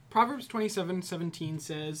Proverbs 27:17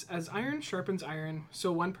 says, "As iron sharpens iron,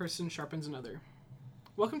 so one person sharpens another."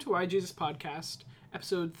 Welcome to Why Jesus Podcast,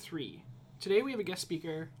 episode 3. Today we have a guest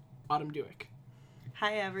speaker, Autumn Dueck.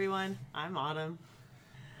 Hi everyone, I'm Autumn.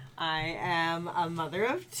 I am a mother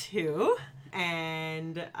of 2,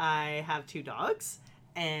 and I have 2 dogs,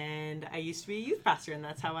 and I used to be a youth pastor, and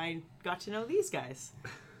that's how I got to know these guys.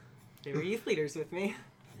 They were youth leaders with me.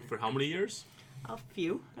 For how many years? A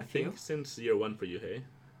few. I think since year 1 for you, hey?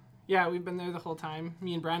 Yeah, we've been there the whole time.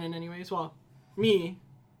 Me and Brandon anyways. Well,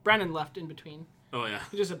 Brandon left in between. Oh, yeah.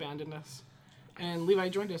 He just abandoned us. And Levi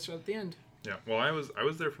joined us at the end. Yeah, well, I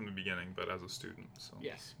was there from the beginning, but as a student. So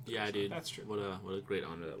Yes. Yeah, I did. That's true. What a great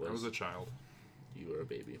honor that was. I was a child. You were a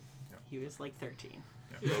baby. He was like 13.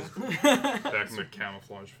 Yeah. Back in the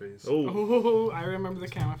camouflage phase. Oh, I remember the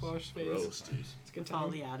camouflage phase. Gross, dude. It's a good All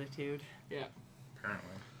time. the attitude. Yeah. Apparently.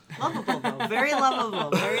 Lovable though. Very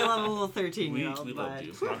lovable 13-year-old. We loved you.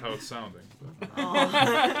 It's not how it's sounding. But,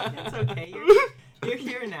 Oh, it's okay. You're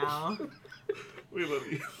here now. We love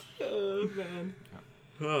you. Oh, man.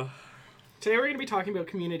 Oh. Today we're going to be talking about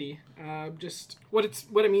community, just what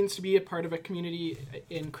it means to be a part of a community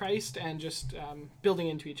in Christ, and just building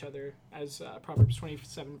into each other, as Proverbs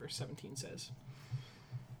 27 verse 17 says.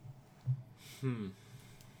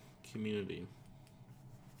 Community.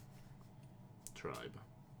 Tribe.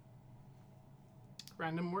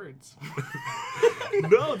 Random words.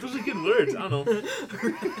 No, those are good words. I don't know.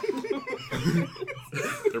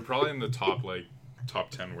 they're probably in the top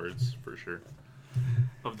 10 words for sure.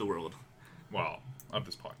 Of the world. Well, of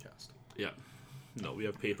this podcast. Yeah. No, we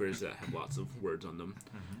have papers that have lots of words on them.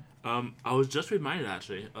 Mm-hmm. I was just reminded,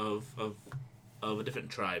 actually, of a different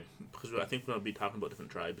tribe. Because I think we're going to be talking about different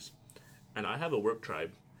tribes. And I have a work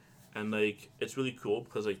tribe. And, it's really cool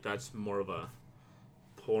because, that's more of a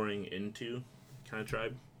pouring into kind of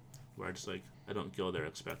tribe. Where I just, I don't go there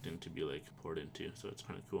expecting to be, poured into. So it's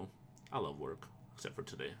kind of cool. I love work. Except for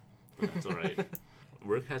today. But that's all right.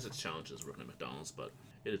 Work has its challenges working at McDonald's, but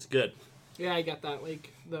it's good. Yeah, I get that,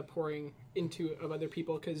 the pouring into of other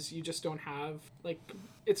people, because you just don't have,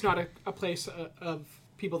 it's not a place of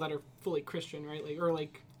people that are fully Christian, right?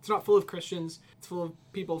 It's not full of Christians. It's full of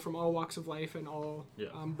people from all walks of life and all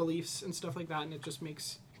beliefs and stuff like that, and it just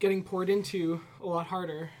makes getting poured into a lot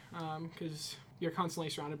harder, because you're constantly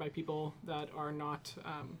surrounded by people that are not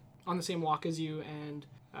on the same walk as you,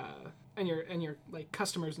 and your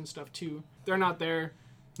customers and stuff too. They're not there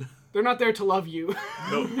to love you.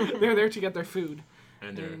 Nope. They're there to get their food.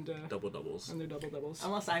 And their double doubles. And their double doubles.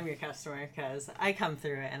 Unless I'm your customer, because I come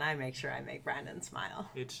through it and I make sure I make Brandon smile.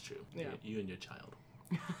 It's true. Yeah. You and your child.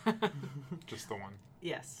 Just the one.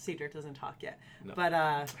 Yes, Cedar doesn't talk yet. No. But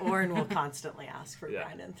Oren will constantly ask for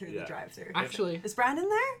Brandon through the drive-thru. Actually, is Brandon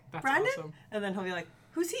there? That's Brandon? awesome. And then he'll be like,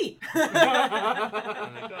 who's he? I'm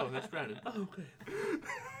like, oh, that's Brandon. Oh, okay.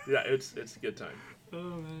 Yeah, it's a good time. Oh,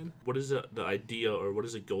 man. What is the idea, or what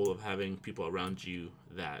is the goal of having people around you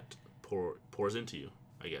that pours into you,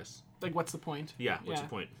 I guess? What's the point? Yeah, what's the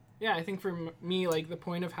point? Yeah, I think for me, the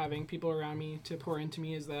point of having people around me to pour into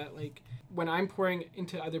me is that, when I'm pouring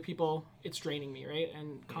into other people, it's draining me, right?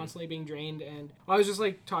 And constantly being drained. And I was just,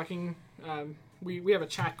 talking, we have a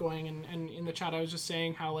chat going, and in the chat I was just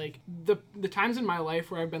saying how, the times in my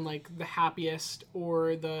life where I've been, the happiest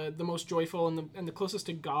or the most joyful and the closest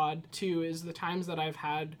to God, too, is the times that I've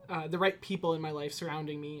had the right people in my life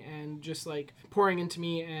surrounding me and just, pouring into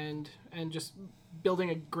me and just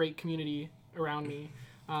building a great community around me.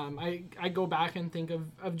 I go back and think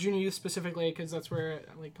of junior youth specifically, because that's where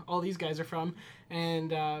all these guys are from,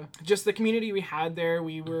 and just the community we had there.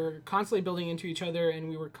 We were constantly building into each other, and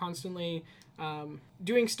we were constantly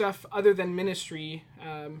doing stuff other than ministry.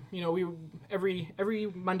 We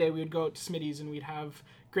every Monday we would go out to Smitty's and we'd have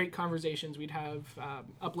great conversations. We'd have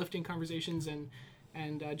uplifting conversations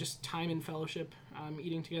and just time in fellowship,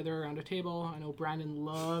 eating together around a table. I know Brandon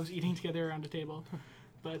loves eating together around a table,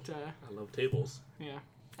 but I love tables. Yeah.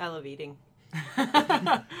 I love eating.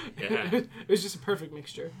 Yeah. It was just a perfect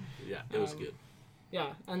mixture. Yeah, it was good.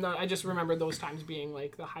 Yeah, and I just remember those times being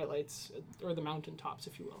the highlights, or the mountaintops,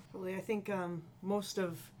 if you will. Well, I think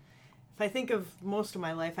if I think of most of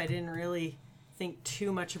my life, I didn't really think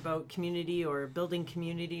too much about community or building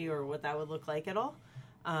community or what that would look like at all.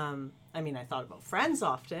 I thought about friends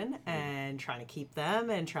often and trying to keep them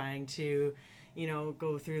and trying to,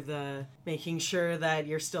 go through the making sure that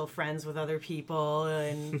you're still friends with other people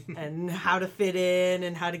and how to fit in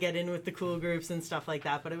and how to get in with the cool groups and stuff like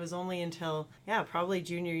that. But it was only until, probably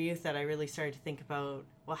junior youth that I really started to think about,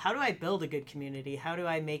 well, how do I build a good community? How do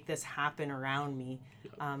I make this happen around me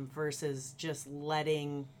versus just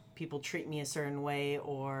letting people treat me a certain way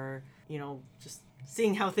or, just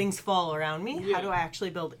seeing how things fall around me. Yeah. How do I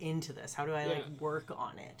actually build into this? How do I Yeah. like work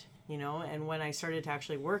on it? You know, and when I started to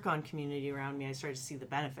actually work on community around me, I started to see the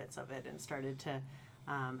benefits of it and started to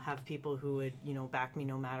have people who would, you know, back me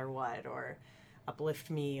no matter what, or uplift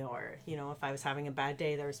me, or, you know, if I was having a bad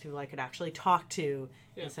day, there was people I could actually talk to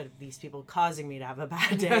instead of these people causing me to have a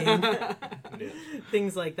bad day and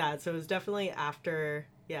things like that. So it was definitely after,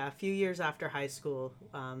 a few years after high school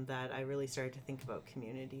that I really started to think about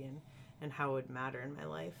community and how it would matter in my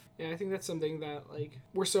life. Yeah, I think that's something that like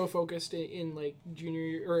we're so focused in like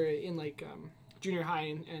junior or in like junior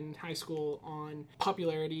high and high school on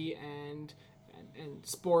popularity and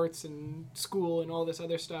sports and school and all this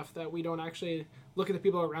other stuff that we don't actually look at the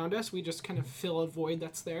people around us. We just kind of fill a void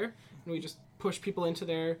that's there, and we just push people into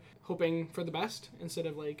there hoping for the best instead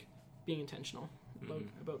of like being intentional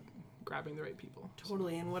about grabbing the right people.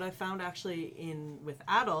 Totally. And what I found actually with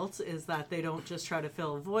adults is that they don't just try to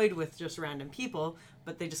fill a void with just random people,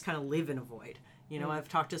 but they just kind of live in a void. You know, I've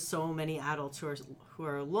talked to so many adults who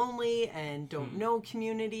are lonely and don't know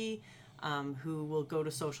community, who will go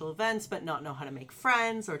to social events but not know how to make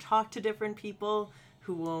friends or talk to different people,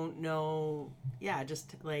 who won't know,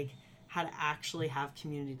 just like how to actually have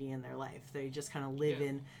community in their life. They just kind of live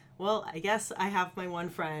in, well, I guess I have my one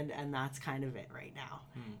friend and that's kind of it right now,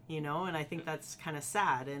 you know? And I think that's kind of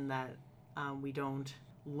sad in that we don't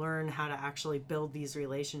learn how to actually build these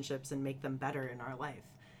relationships and make them better in our life.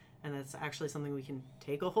 And that's actually something we can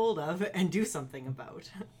take a hold of and do something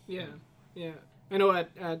about. Yeah. I know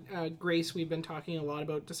at Grace we've been talking a lot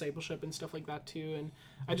about discipleship and stuff like that too, and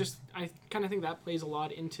I kind of think that plays a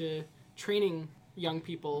lot into training young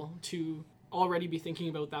people to already be thinking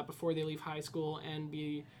about that before they leave high school and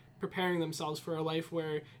be preparing themselves for a life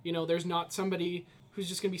where, you know, there's not somebody who's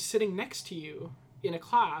just going to be sitting next to you in a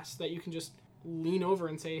class that you can just lean over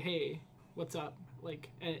and say, hey, what's up, like,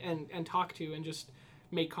 and talk to and just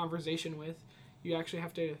make conversation with. You actually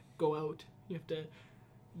have to go out. You have to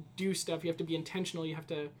do stuff. You have to be intentional. You have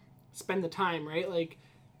to spend the time, right? Like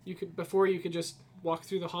you could just walk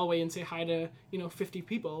through the hallway and say hi to, 50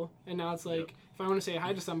 people. And now it's like, if I want to say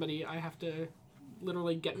hi to somebody, I have to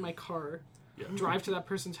literally get in my car, drive to that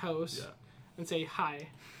person's house and say hi.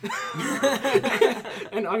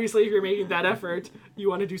 And obviously if you're making that effort, you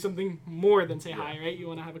want to do something more than say hi, right? You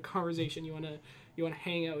want to have a conversation. You want to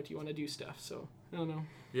hang out. You want to do stuff. So I don't know.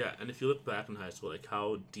 Yeah. And if you look back in high school, like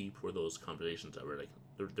how deep were those conversations ever? Like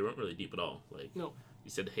they weren't really deep at all. Like no.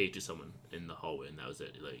 You said hey to someone in the hallway and that was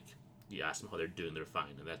it. Like you asked them how they're doing, they're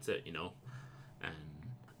fine, and that's it, And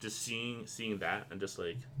just seeing that and just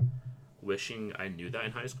like wishing I knew that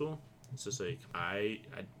in high school. It's just like I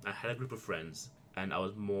had a group of friends and I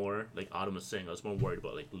was more, like Autumn was saying, I was more worried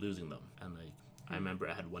about like losing them. And like I remember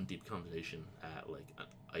I had one deep conversation at like an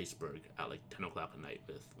iceberg at like 10 o'clock at night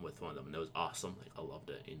with one of them, and it was awesome. Like I loved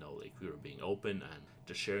it, like we were being open and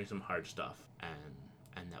just sharing some hard stuff,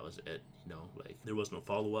 and that was it, like there was no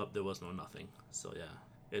follow-up, there was no nothing. So yeah,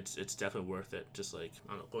 it's definitely worth it, just like,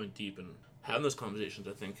 I don't know, going deep and having those conversations,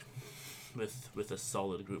 I think, with a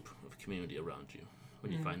solid group of community around you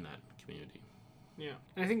when you find that community. Yeah.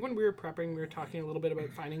 And I think when we were prepping, we were talking a little bit about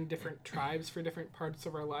finding different tribes for different parts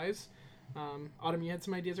of our lives. Autumn, you had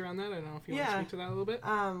some ideas around that? I don't know if you want to speak to that a little bit.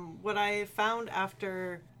 What I found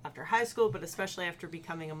after high school, but especially after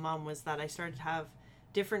becoming a mom, was that I started to have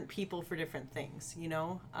different people for different things,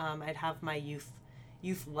 I'd have my youth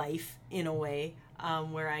life in a way,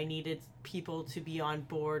 where I needed people to be on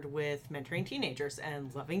board with mentoring teenagers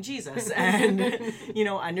and loving Jesus and,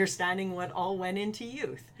 understanding what all went into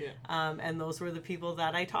youth. Yeah. And those were the people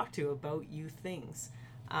that I talked to about youth things.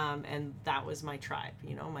 And that was my tribe,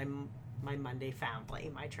 my Monday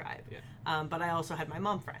family, my tribe. Yeah. But I also had my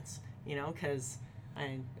mom friends, because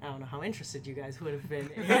I don't know how interested you guys would have been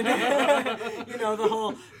in, the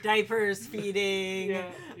whole diapers, feeding,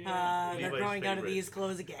 they're growing out of these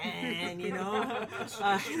clothes again,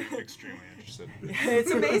 Extremely interested.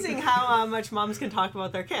 It's amazing how much moms can talk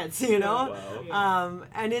about their kids, Wow.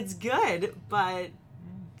 And it's good, but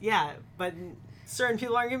certain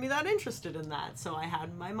people aren't going to be that interested in that. So I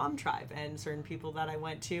had my mom tribe and certain people that I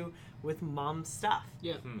went to with mom stuff,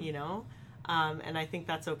 and I think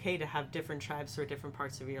that's okay to have different tribes for different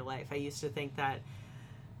parts of your life. I used to think that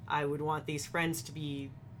I would want these friends to be,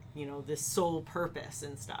 this sole purpose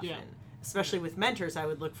and stuff. Yeah. And especially with mentors, I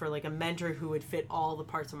would look for like a mentor who would fit all the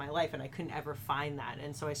parts of my life, and I couldn't ever find that.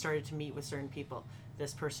 And so I started to meet with certain people.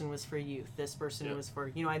 This person was for youth. This person was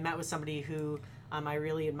for, I met with somebody who I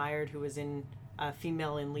really admired, who was in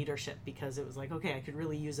female in leadership, because it was like, okay, I could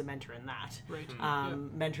really use a mentor in that. Right.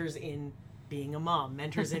 Mentors in being a mom,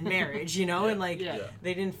 mentors in marriage, you know, and like Yeah.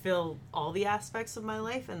 they didn't fill all the aspects of my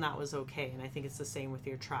life, and that was okay. And I think it's the same with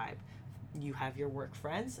your tribe. You have your work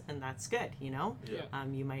friends, and that's good, you know. Yeah.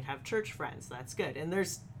 You might have church friends, that's good. And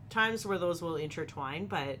there's times where those will intertwine,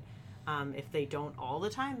 but if they don't all the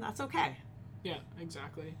time, that's okay. Yeah,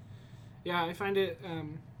 exactly. Yeah, I find it.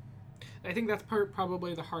 I think that's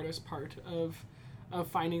probably the hardest part of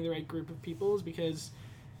finding the right group of people, is because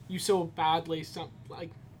you so badly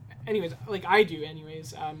I do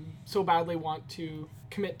anyways. So badly want to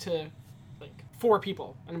commit to like 4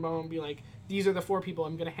 people, and I'm going to be like, these are the 4 people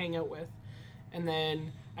I'm going to hang out with, and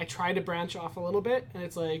then I try to branch off a little bit, and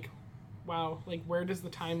it's like, wow, like where does the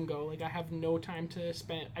time go? Like I have no time to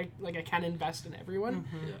spend. I can't invest in everyone.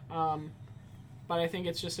 But I think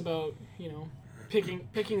it's just about, you know,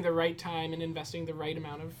 picking the right time and investing the right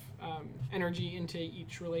amount of energy into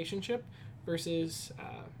each relationship versus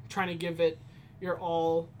trying to give it your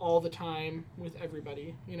all the time with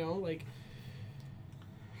everybody, you know, like,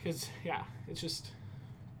 because it's just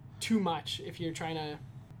too much if you're trying to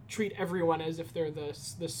treat everyone as if they're the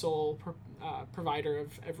sole provider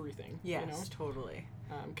of everything. Yes, you know? totally.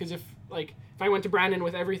 Because if I went to Brandon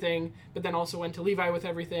with everything, but then also went to Levi with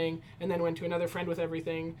everything, and then went to another friend with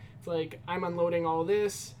everything, it's like I'm unloading all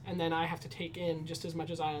this, and then I have to take in just as much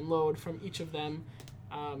as I unload from each of them,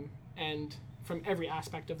 and from every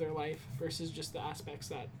aspect of their life versus just the aspects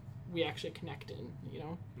that we actually connect in, you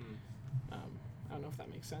know? I don't know if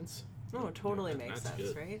that makes sense. No, it totally Yeah, makes that's sense,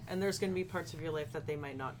 good. right? And there's going to be parts of your life that they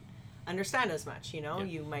might not understand as much, you know? Yeah.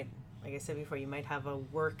 You might, like I said before, you might have a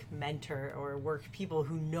work mentor or work people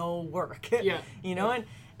who know work, Yeah. you know? And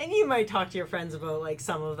you might talk to your friends about, like,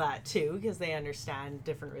 some of that, too, because they understand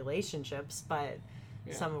different relationships, but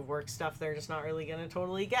some of work stuff they're just not really going to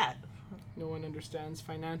totally get. No one understands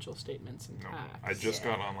financial statements and No, tax. I just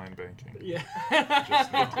got online banking. Yeah.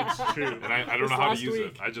 It's true. And I don't Just know how to last use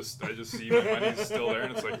week. it. I just see my money's still there,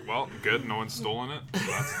 and it's like, well, good, no one's stolen it.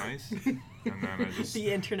 So that's nice. And then I just The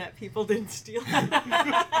internet people didn't steal it.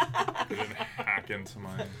 didn't hack into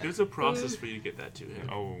my. There's a process for you to get that too.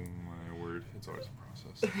 Yeah. Oh my word! It's always a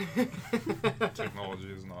process.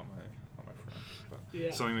 Technology is not my friend. But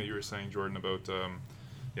Yeah. something that you were saying, Jordan, about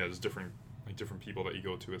there's different people that you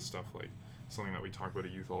go to with stuff, like something that we talk about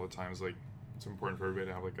at youth all the time is like it's important for everybody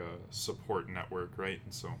to have like a support network, right?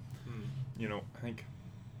 And so you know, I think,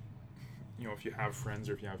 you know, if you have friends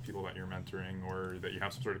or if you have people that you're mentoring or that you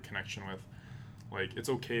have some sort of connection with, like, it's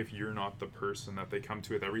okay if you're not the person that they come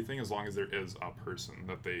to with everything, as long as there is a person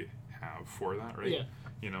that they have for that, right? Yeah.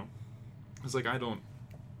 You know? It's like, I think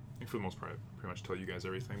for the most part, I pretty much tell you guys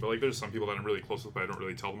everything. But, like, there's some people that I'm really close with, but I don't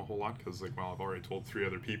really tell them a whole lot because, like, well, I've already told 3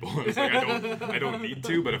 other people. And it's like, I don't need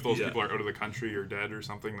to, but if those people are out of the country or dead or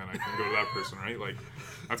something, then I can go to that person, right? Like,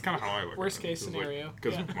 that's kind of how I look Worst at it. case scenario.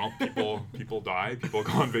 Because, well, people die, people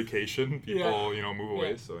go on vacation, people, you know, move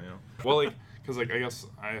away, so, you know. Well, like, because, like, I guess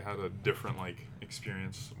I had a different, like,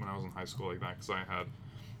 experience when I was in high school like that, because I had,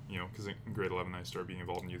 you know, because in grade 11 I started being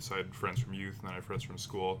involved in youth, so I had friends from youth, and then I had friends from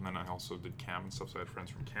school, and then I also did camp and stuff, so I had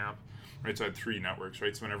friends from camp, right? So I had 3 networks,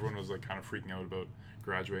 right? So when everyone was, like, kind of freaking out about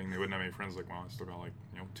graduating, they wouldn't have any friends, like, well, I still got, like,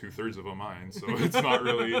 you know, 2/3 of them mine, so it's not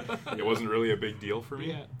really, it wasn't really a big deal for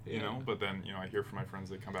me, you know? But then, you know, I hear from my friends,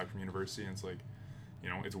 they come back from university, and it's like, you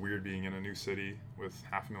know, it's weird being in a new city with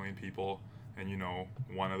 500,000 people, and, you know,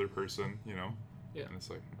 one other person, you know? Yeah. And it's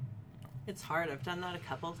like, It's hard. I've done that a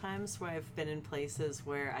couple times where I've been in places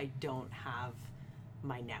where I don't have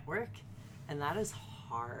my network, and that is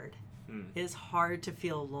hard. It is hard to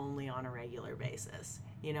feel lonely on a regular basis.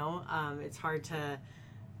 You know, it's hard to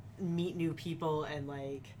meet new people and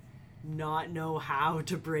like not know how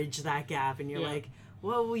to bridge that gap. And you're like,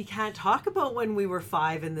 well, we can't talk about when we were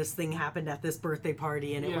 5 and this thing happened at this birthday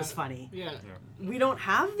party and it was funny. Yeah. We don't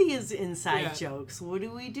have these inside jokes. What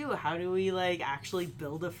do? How do we like actually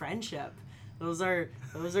build a friendship? Those are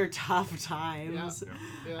tough times.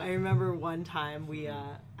 Yeah. I remember one time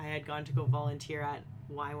I had gone to go volunteer at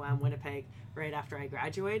YWAM Winnipeg right after I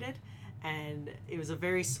graduated, and it was a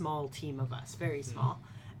very small team of us, very small,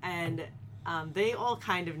 and they all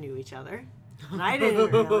kind of knew each other. And I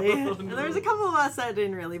didn't really. And there was a couple of us that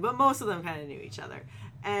didn't really, but most of them kind of knew each other.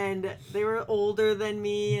 And they were older than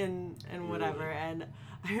me and whatever. And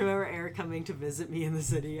I remember Eric coming to visit me in the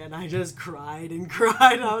city, and I just cried and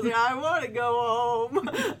cried. I was like, I want to go home.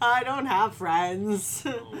 I don't have friends.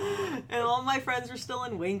 And all my friends were still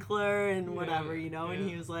in Winkler and whatever, you know. And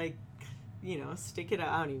he was like, stick it out.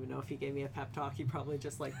 I don't even know if he gave me a pep talk. He probably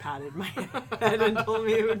just like patted my head and told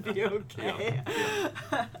me it would be okay.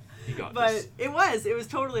 Yeah. You got But this. it was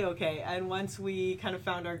totally okay. And once we kind of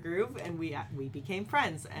found our groove and we became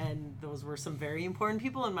friends, and those were some very important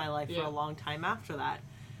people in my life for a long time after that.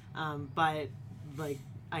 But like,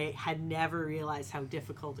 I had never realized how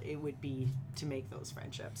difficult it would be to make those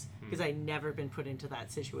friendships because I'd never been put into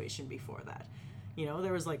that situation before that.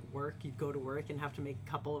 There was like work, you'd go to work and have to make a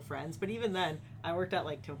couple of friends. But even then, I worked at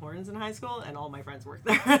like Tim Hortons in high school and all my friends worked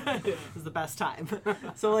there. It was the best time.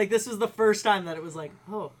 So like, this was the first time that it was like,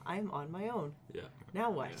 oh, I'm on my own. Yeah.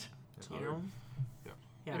 Now what? It's You hard. know? Yeah.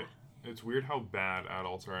 Yeah. It's weird how bad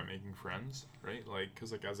adults are at making friends, right? Like,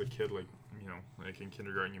 because like as a kid, like, like in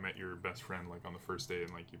kindergarten, you met your best friend like on the first day,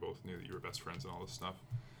 and like you both knew that you were best friends and all this stuff.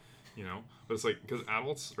 But it's like, because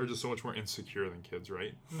adults are just so much more insecure than kids,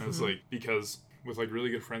 right? And it's like, because with like really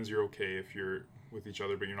good friends, you're okay if you're with each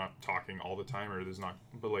other, but you're not talking all the time, or there's not.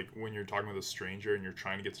 But like when you're talking with a stranger and you're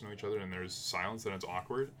trying to get to know each other and there's silence, then it's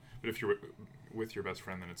awkward. But if you're with your best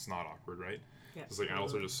friend, then it's not awkward, right? Yeah. It's like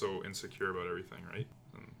adults are just so insecure about everything, right?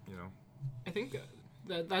 And, I think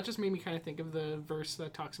that just made me kind of think of the verse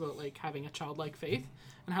that talks about like having a childlike faith,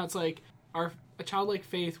 and how it's like a childlike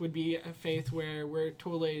faith would be a faith where we're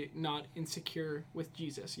totally not insecure with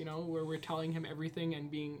Jesus, where we're telling him everything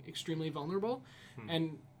and being extremely vulnerable.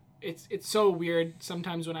 And it's so weird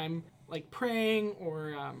sometimes when I'm like praying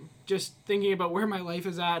or just thinking about where my life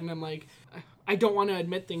is at, and I'm like, I don't want to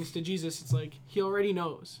admit things to Jesus. It's like, he already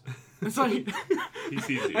knows. It's like He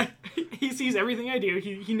sees you. He sees everything I do.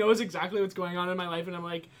 He knows exactly what's going on in my life, and I'm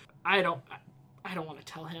like, I don't want to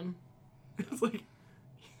tell him. It's like,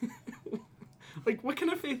 like, what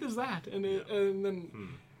kind of faith is that? And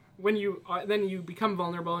then when you become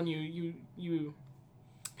vulnerable and you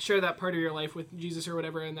share that part of your life with Jesus or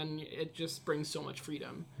whatever, and then it just brings so much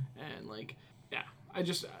freedom. And like, yeah,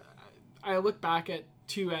 I look back at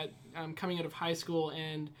coming out of high school,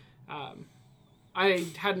 and I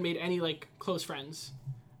hadn't made any like close friends,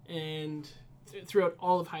 and throughout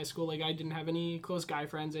all of high school, like I didn't have any close guy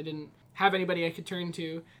friends. I didn't have anybody I could turn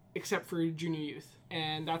to except for junior youth,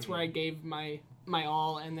 and that's where I gave my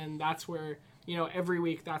all. And then that's where every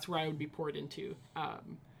week that's where I would be poured into,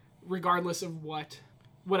 regardless of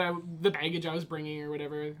the baggage I was bringing or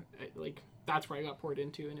whatever. Like that's where I got poured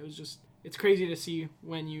into, and it's crazy to see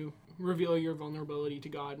when you reveal your vulnerability to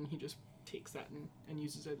God, and he just takes that and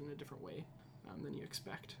uses it in a different way than you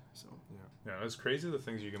expect. So yeah, it's crazy the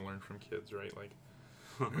things you can learn from kids, right? Like,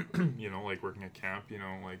 like working at camp,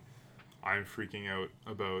 like I'm freaking out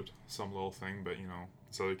about some little thing, but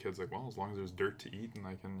this other kid's like, well, as long as there's dirt to eat and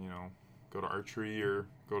I can, go to archery or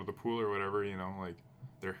go to the pool or whatever, like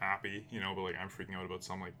they're happy, but like I'm freaking out about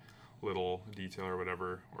some like little detail or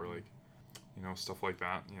whatever, or like, stuff like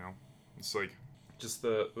that, it's like just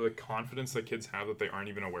the confidence that kids have that they aren't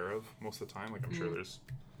even aware of most of the time. Like I'm sure there's,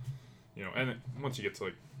 and once you get to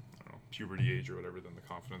like, I don't know, puberty age or whatever, then the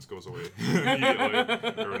confidence goes away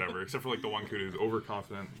immediately or whatever, except for like the one kid who's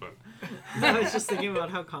overconfident. But I was just thinking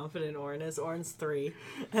about how confident Oren is. Oren's 3,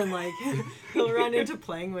 and like he'll run into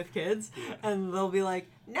playing with kids, and they'll be like,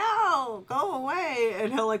 "No, go away,"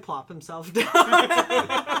 and he'll like plop himself down.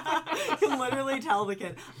 He'll literally tell the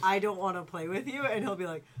kid, "I don't want to play with you," and he'll be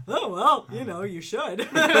like, "Oh well, you should."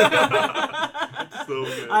 So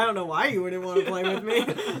good. I don't know why you wouldn't want to play with me.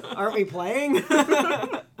 Aren't we playing?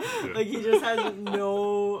 Like he just has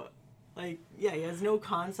no, he has no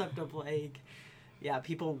concept of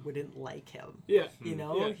people wouldn't like him. yeah,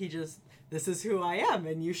 He just, this is who I am,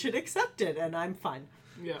 and you should accept it, and I'm fun.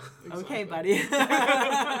 yeah. Exactly. Okay, buddy.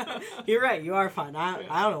 You're right. You are fun.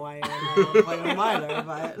 I don't know why you want to play with him either,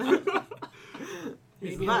 but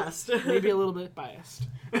he's the best. Maybe a little bit biased.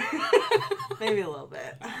 Maybe a little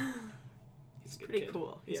bit. He's a good Pretty kid.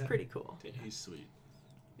 cool. He's Yeah. pretty cool. He's sweet.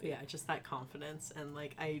 But yeah, just that confidence, and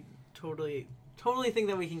like I totally think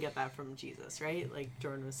that we can get that from Jesus, right? Like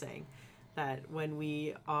Jordan was saying, that when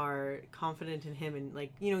we are confident in him, and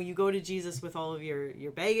like you go to Jesus with all of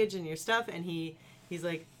your baggage and your stuff, and he's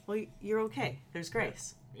like, well, you're okay. There's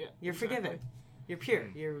grace. Yeah, You're exactly. forgiven. You're pure.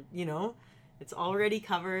 You're it's already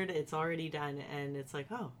covered. It's already done, and it's like,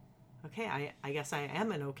 oh, okay, I guess I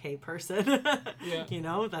am an okay person. Yeah.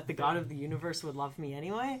 That the God of the universe would love me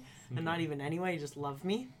anyway, and not even anyway, just love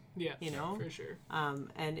me. Yeah, for sure.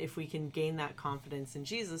 And if we can gain that confidence in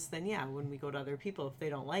Jesus, then yeah, when we go to other people, if they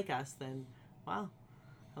don't like us, then, well,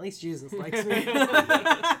 at least Jesus likes me.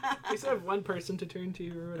 At least I have one person to turn to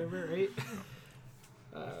or whatever, right?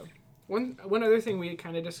 One other thing we had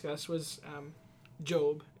kind of discussed was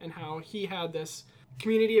Job and how he had this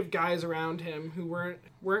community of guys around him who weren't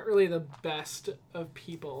really the best of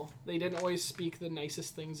people. They didn't always speak the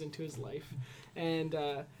nicest things into his life. And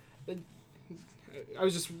I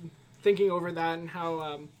was just thinking over that and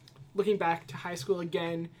how, looking back to high school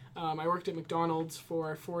again, I worked at McDonald's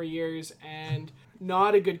for 4 years, and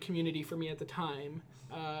not a good community for me at the time.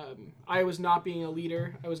 I was not being a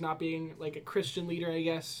leader. I was not being like a Christian leader, I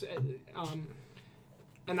guess.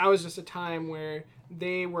 And that was just a time where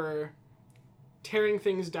they were tearing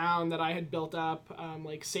things down that I had built up,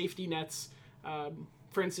 like safety nets.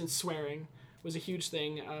 For instance, swearing was a huge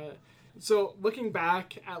thing. So looking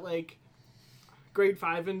back at like grade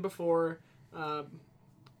 5 and before,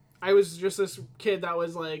 I was just this kid that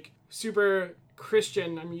was like super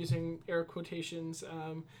Christian. I'm using air quotations.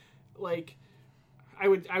 Like I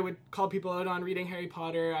would call people out on reading Harry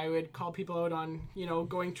Potter. I would call people out on,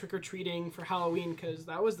 going trick-or-treating for Halloween because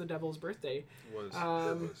that was the devil's birthday. It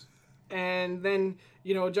was. And then,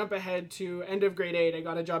 jump ahead to end of grade 8, I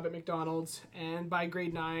got a job at McDonald's. And by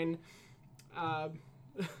grade 9, I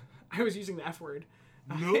was using the F word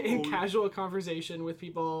in casual conversation with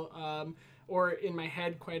people, or in my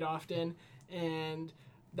head quite often. And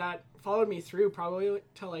that followed me through probably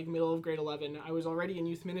till like middle of grade 11. I was already in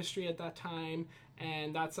youth ministry at that time.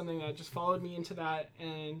 And that's something that just followed me into that.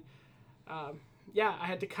 And I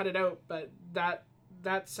had to cut it out. But that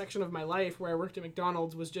section of my life where I worked at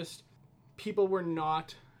McDonald's was just, people were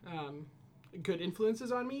not good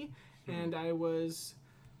influences on me. And I was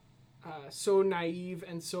so naive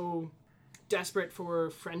and so desperate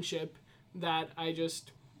for friendship that I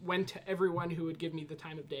just went to everyone who would give me the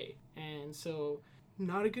time of day. And so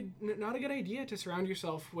not a good idea to surround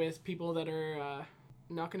yourself with people that are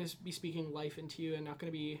not going to be speaking life into you and not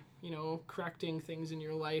going to be, correcting things in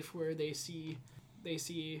your life where they see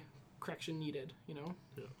correction needed, Yeah.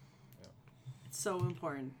 It's so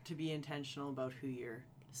important to be intentional about who you're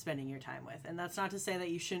spending your time with. And that's not to say that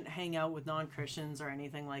you shouldn't hang out with non-Christians or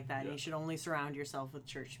anything like that. Yeah. You should only surround yourself with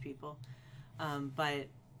church people. But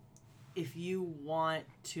if you want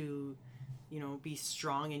to, be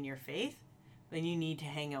strong in your faith, then you need to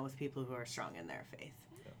hang out with people who are strong in their faith.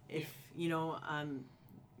 Yeah.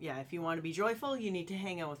 If you want to be joyful, you need to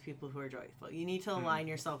hang out with people who are joyful. You need to align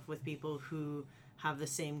yourself with people who have the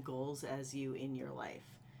same goals as you in your life.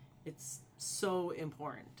 It's so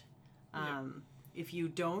important. If you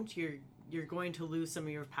don't, you're going to lose some of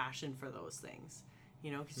your passion for those things,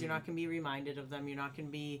 because you're not going to be reminded of them. You're not going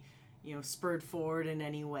to be, spurred forward in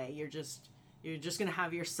any way. You're just going to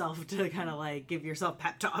have yourself to kind of like give yourself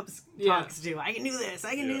pep talks to. I can do this.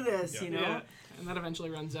 I can do this. Yeah. And that eventually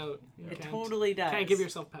runs out. It totally does. Can't give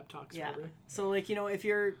yourself pep talks forever. So like, if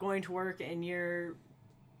you're going to work and you're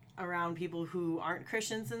around people who aren't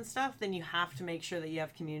Christians and stuff, then you have to make sure that you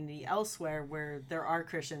have community elsewhere where there are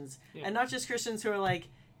Christians, and not just Christians who are like,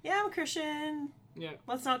 I'm a Christian,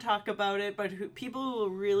 let's not talk about it, but people who will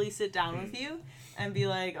really sit down with you and be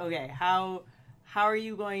like, okay, how are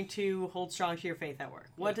you going to hold strong to your faith at work?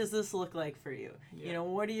 What does this look like for you?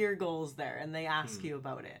 What are your goals there? And they ask you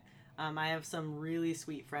about it. I have some really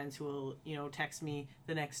sweet friends who will, text me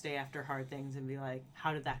the next day after hard things and be like,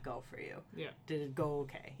 how did that go for you? Yeah. Did it go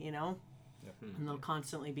okay? And they'll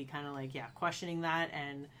constantly be kind of like, questioning that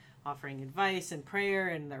and offering advice and prayer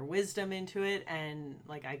and their wisdom into it. And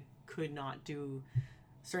like, I could not do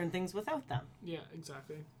certain things without them. Yeah,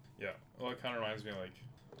 exactly. Yeah. Well, it kind of reminds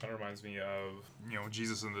me of,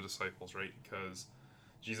 Jesus and the disciples, right? Because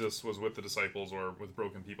Jesus was with the disciples or with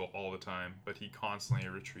broken people all the time, but he constantly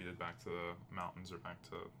retreated back to the mountains or back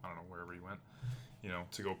to, I don't know, wherever he went,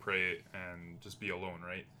 to go pray and just be alone,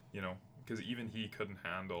 right? Because even he couldn't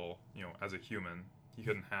handle, as a human, he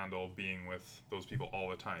couldn't handle being with those people all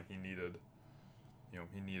the time. He needed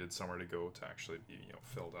somewhere to go to actually be,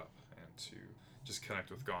 filled up and to just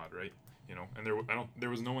connect with God, right? And there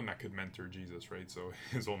was no one that could mentor Jesus, right? So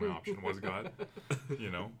his only option was God, but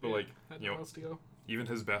like, had nowhere else to go. Even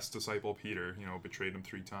his best disciple, Peter, betrayed him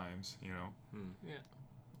 3 times,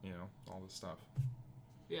 all this stuff.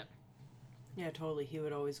 Yeah. Yeah, totally. He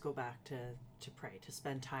would always go back to pray, to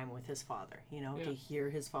spend time with his Father, to hear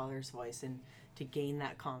his Father's voice and to gain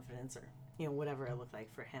that confidence or, whatever it looked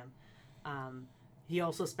like for him. He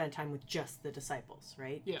also spent time with just the disciples,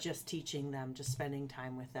 right? Yeah. Just teaching them, just spending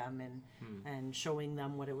time with them and showing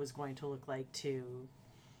them what it was going to look like to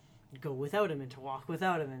go without him and to walk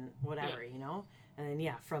without him and whatever, And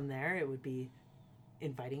then, from there, it would be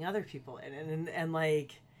inviting other people in and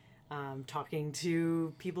like talking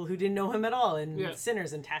to people who didn't know him at all and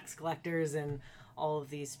sinners and tax collectors and all of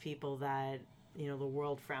these people that, the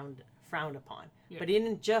world frowned upon. Yeah. But he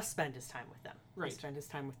didn't just spend his time with them. Right. He spent his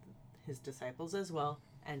time with his disciples as well,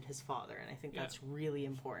 and his Father. And I think that's really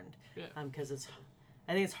important. Because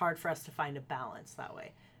I think it's hard for us to find a balance that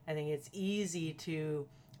way. I think it's easy to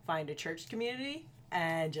find a church community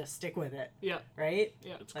and just stick with it. Yeah. Right?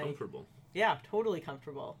 Yeah. It's comfortable. Yeah, totally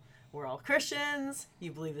comfortable. We're all Christians.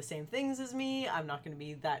 You believe the same things as me. I'm not going to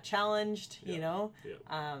be that challenged, you know?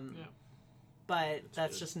 Yeah. But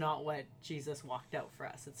that's just not what Jesus walked out for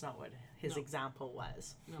us. It's not what his example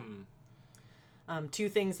was. No. Two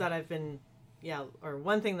things that I've been,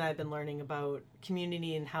 one thing that I've been learning about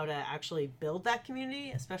community and how to actually build that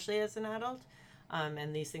community, especially as an adult,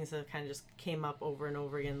 and these things that kind of just came up over and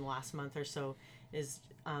over again the last month or so, is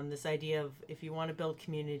this idea of if you want to build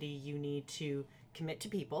community, you need to commit to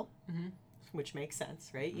people, which makes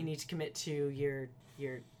sense, right? You need to commit to your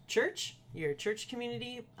church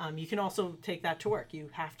community. You can also take that to work. You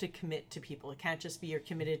have to commit to people. It can't just be you're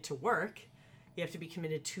committed to work. You have to be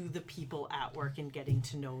committed to the people at work and getting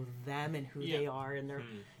to know them and who they are and their,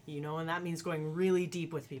 and that means going really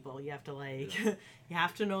deep with people. You have to you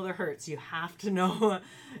have to know their hurts. You have to know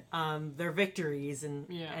their victories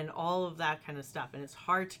and all of that kind of stuff. And it's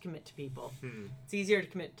hard to commit to people. It's easier to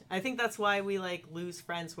commit. I think that's why we lose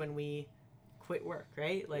friends when we quit work,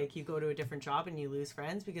 right? You go to a different job and you lose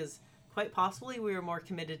friends because quite possibly we were more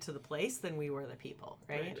committed to the place than we were the people,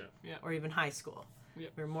 right? Or even high school. We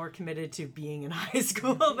were more committed to being in high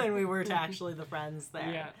school than we were to actually the friends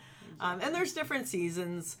there. And there's different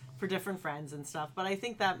seasons for different friends and stuff, but I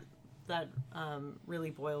think that really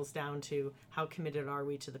boils down to how committed are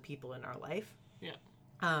we to the people in our life.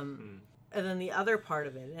 And then the other part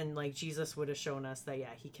of it, and Jesus would have shown us that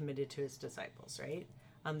he committed to his disciples, right?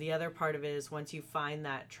 The other part of it is once you find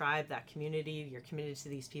that tribe, that community, you're committed to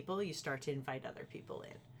these people, you start to invite other people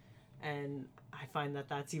in. And I find that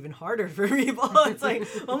that's even harder for people. It's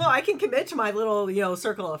well, no, I can commit to my little,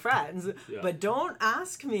 circle of friends, but don't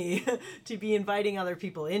ask me to be inviting other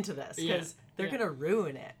people into this because they're going to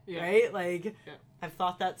ruin it, right? I've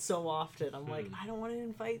thought that so often. I'm I don't want to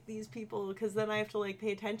invite these people because then I have to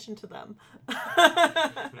pay attention to them.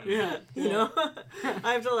 You know,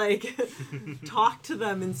 I have to talk to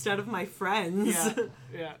them instead of my friends.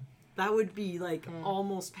 That would be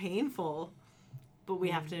almost painful. But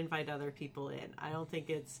we have to invite other people in. I don't think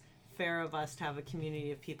it's fair of us to have a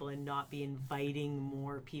community of people and not be inviting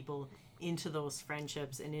more people into those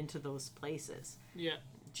friendships and into those places.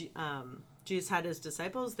 Jesus had his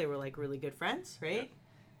disciples. They were really good friends, right?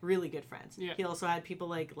 Really good friends. He also had people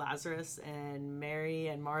like Lazarus and Mary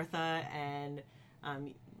and Martha and,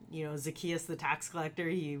 Zacchaeus the tax collector.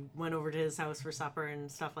 He went over to his house for supper and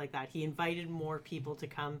stuff like that. He invited more people to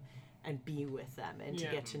come and be with them and to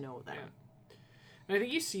get to know them. And I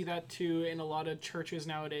think you see that too in a lot of churches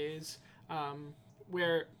nowadays,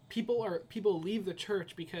 where people leave the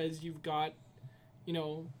church because you've got,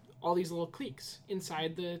 all these little cliques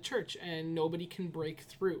inside the church and nobody can break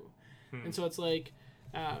through. And so it's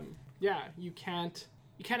you can't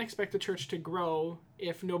expect the church to grow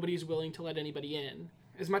if nobody's willing to let anybody in.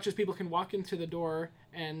 As much as people can walk into the door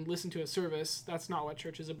and listen to a service, that's not what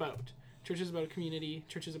church is about. Church is about community.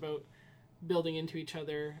 Church is about building into each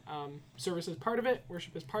other. Service is part of it,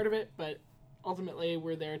 worship is part of it, but ultimately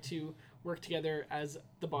we're there to work together as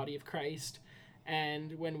the body of Christ.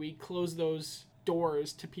 And when we close those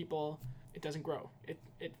doors to people, it doesn't grow. It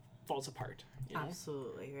falls apart.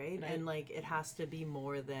 Absolutely, right? And it has to be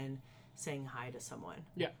more than saying hi to someone.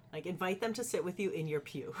 Invite them to sit with you in your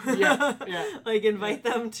pew. Invite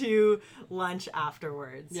them to lunch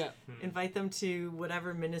afterwards. Invite them to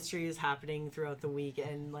whatever ministry is happening throughout the week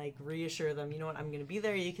and reassure them, you know what, I'm going to be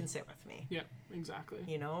there, you can sit with me. Exactly.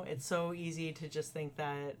 It's so easy to just think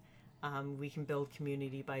that we can build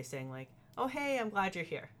community by saying oh, hey, I'm glad you're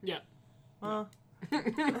here. Well,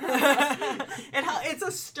 it's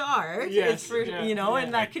a start. It's for,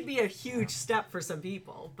 and that could be a huge step for some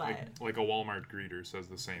people. But a Walmart greeter says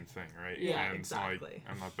the same thing, right? And exactly.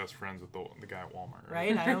 I'm not best friends with the guy at Walmart,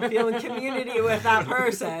 right? I don't feel in community with that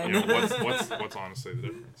person. What's honestly the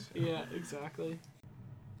difference? Exactly.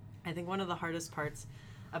 I think one of the hardest parts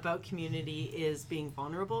about community is being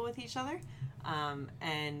vulnerable with each other,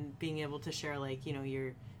 and being able to share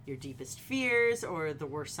your deepest fears or the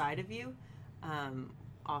worst side of you.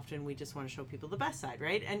 Often we just want to show people the best side,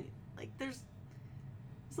 right? And there's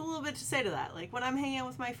a little bit to say to that. When I'm hanging out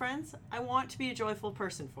with my friends, I want to be a joyful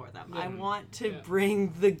person for them. I want to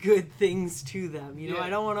bring the good things to them. I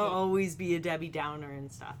don't want to always be a Debbie Downer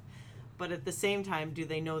and stuff. But at the same time, do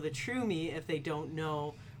they know the true me if they don't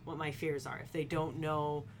know what my fears are? If they don't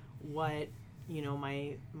know what,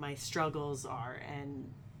 my struggles are, and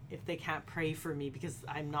if they can't pray for me because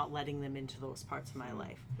I'm not letting them into those parts of my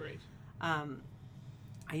life. Right.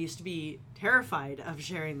 I used to be terrified of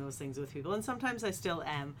sharing those things with people, and sometimes I still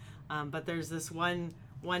am. But there's this one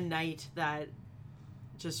night that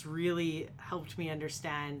just really helped me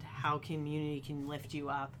understand how community can lift you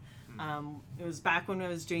up. It was back when I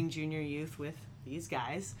was doing junior youth with these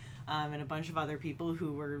guys and a bunch of other people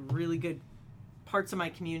who were really good parts of my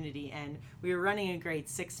community, and we were running a grade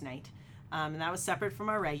 6 night, and that was separate from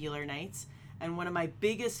our regular nights. And one of my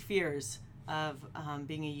biggest fears of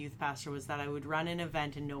being a youth pastor was that I would run an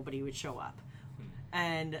event and nobody would show up.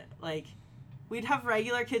 And like, we'd have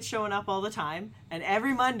regular kids showing up all the time, and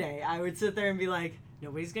every Monday I would sit there and be like,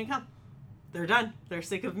 nobody's gonna come, they're done, they're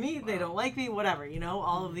sick of me, they don't like me, whatever,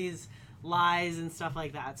 all of these lies and stuff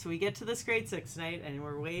like that. So we get to this grade 6 night and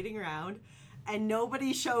we're waiting around and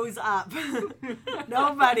nobody shows up.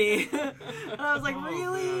 Nobody. And I was like,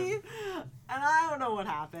 really? And I don't know what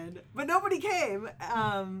happened, but nobody came.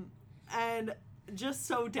 And just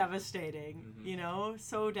so devastating,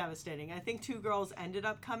 so devastating. I think 2 girls ended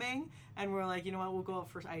up coming, and we're like, you know what, we'll go out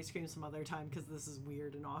for ice cream some other time because this is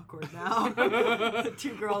weird and awkward now.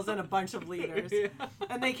 2 girls and a bunch of leaders. Yeah.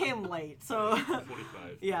 And they came late, so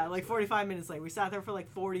 45. Yeah, like 45 minutes late. We sat there for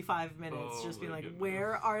like 45 minutes just being like, goodness,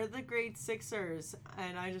 where are the grade 6ers?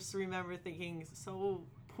 And I just remember thinking so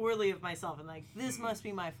poorly of myself and like, this must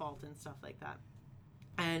be my fault and stuff like that.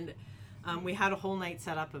 And we had a whole night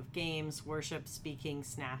set up of games, worship, speaking,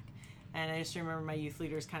 snack. And I just remember my youth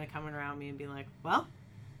leaders kind of coming around me and being like, well,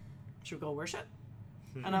 should we go worship?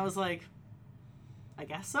 And I was like, I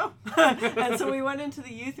guess so. And so we went into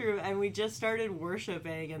the youth room and we just started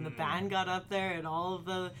worshiping, and the band got up there and all of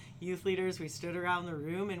the youth leaders, we stood around the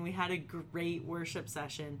room and we had a great worship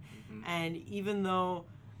session. And even though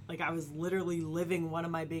like I was literally living one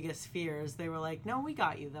of my biggest fears, they were like, no, we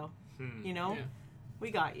got you though.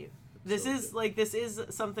 We got you. This is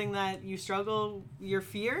something that you struggle, your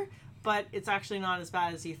fear, but it's actually not as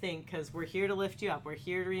bad as you think, because we're here to lift you up. We're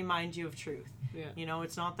here to remind you of truth. Yeah.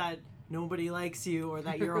 It's not that nobody likes you or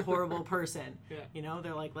that you're a horrible person. Yeah.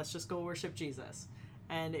 They're like, let's just go worship Jesus.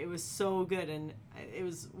 And it was so good. And it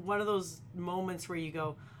was one of those moments where you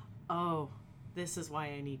go, oh, this is why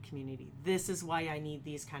I need community. This is why I need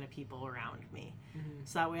these kind of people around me.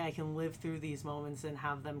 So that way I can live through these moments and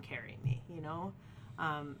have them carry me,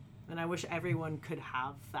 And I wish everyone could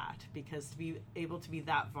have that, because to be able to be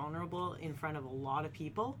that vulnerable in front of a lot of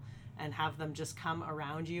people and have them just come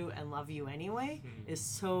around you and love you anyway is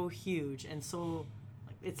so huge, and so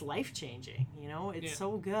it's life-changing, It's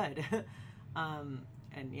so good.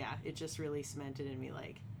 And yeah, it just really cemented in me,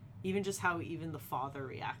 like, even just how even the Father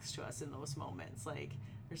reacts to us in those moments. Like,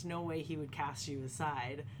 there's no way he would cast you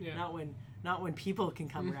aside. Yeah. Not when people can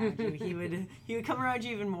come around you. He would come around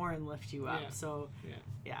you even more and lift you up. Yeah. So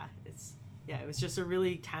it was just a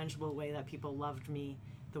really tangible way that people loved me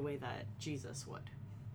the way that Jesus would.